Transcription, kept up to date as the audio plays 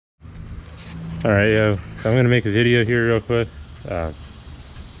Alright, yo, I'm gonna make a video here real quick,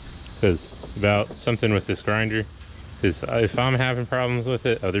 because about something with this grinder, because if I'm having problems with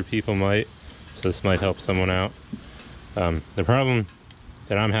it, other people might, so this might help someone out. The problem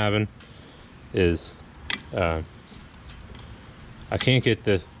that I'm having is I can't get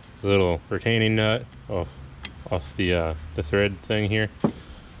the little retaining nut off the thread thing here.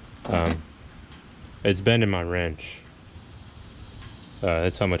 It's bending my wrench.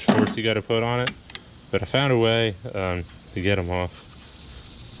 That's how much force you got to put on it. But I found a way to get them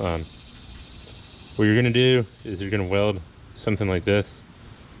off. What you're going to do is you're going to weld something like this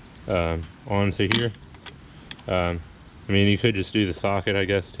onto here. I mean, you could just do the socket, I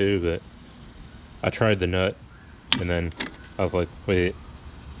guess, too, but I tried the nut, and then I was like, wait,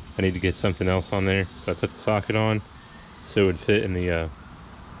 I need to get something else on there. So I put the socket on so it would fit in the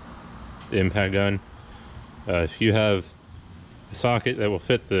impact gun. If you have a socket that will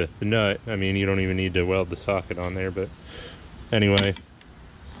fit the nut, I mean, you don't even need to weld the socket on there, but anyway.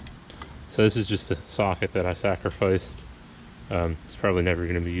 So this is just a socket that I sacrificed. It's probably never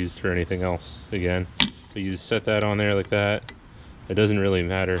going to be used for anything else again. But you just set that on there like that. It doesn't really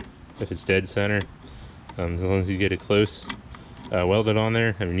matter if it's dead center, as long as you get it close. Weld it on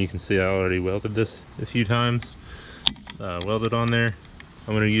there. I mean, you can see I already welded this a few times. Weld it on there.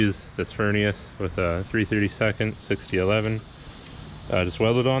 I'm going to use this furnace with a 3/32 6011. Just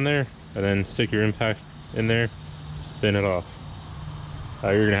weld it on there, and then stick your impact in there, spin it off.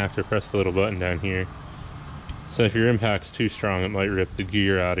 You're going to have to press the little button down here. So if your impact's too strong, it might rip the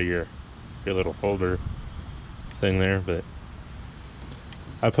gear out of your little holder thing there, but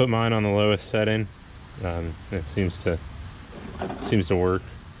I put mine on the lowest setting. It seems to work.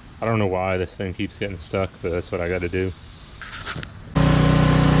 I don't know why this thing keeps getting stuck, but that's what I got to do.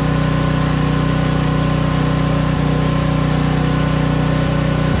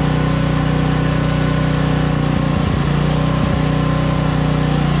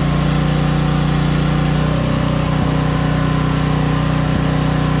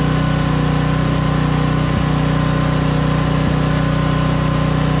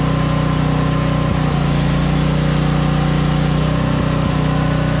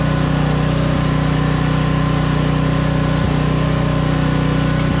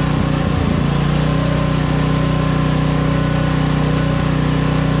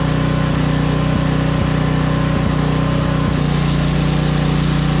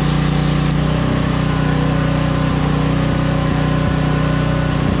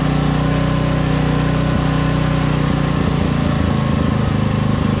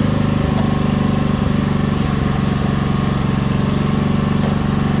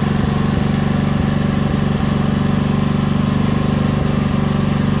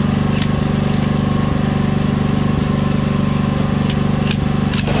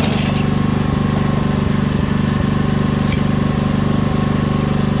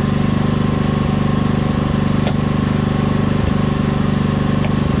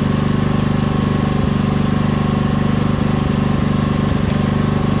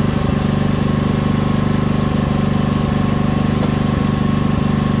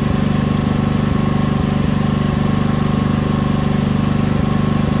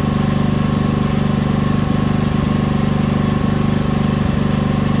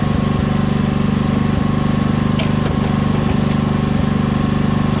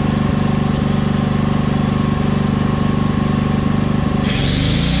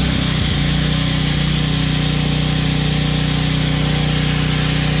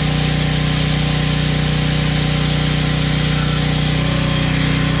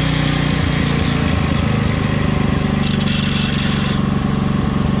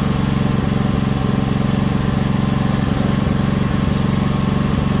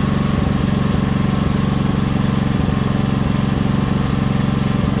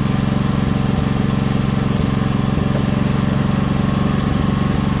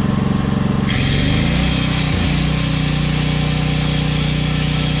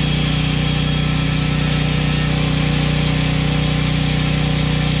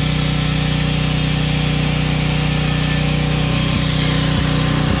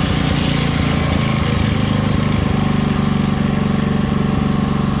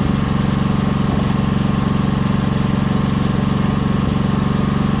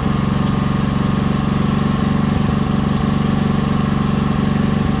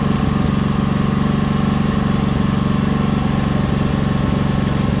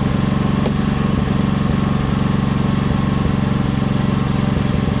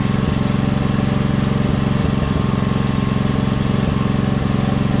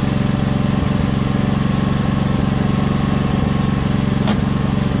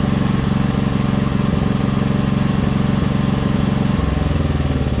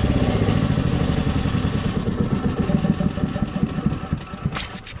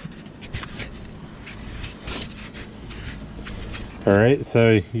 All right,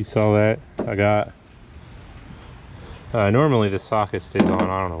 so you saw that. I got, normally the socket stays on.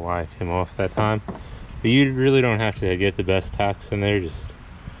 I don't know why it came off that time. But you really don't have to get the best tacks in there, just,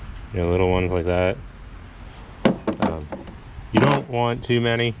 you know, little ones like that. You don't want too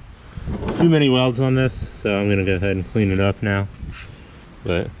many welds on this, so I'm gonna go ahead and clean it up now.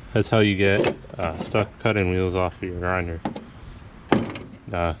 But that's how you get stuck cutting wheels off of your grinder.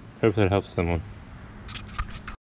 Hope that helps someone.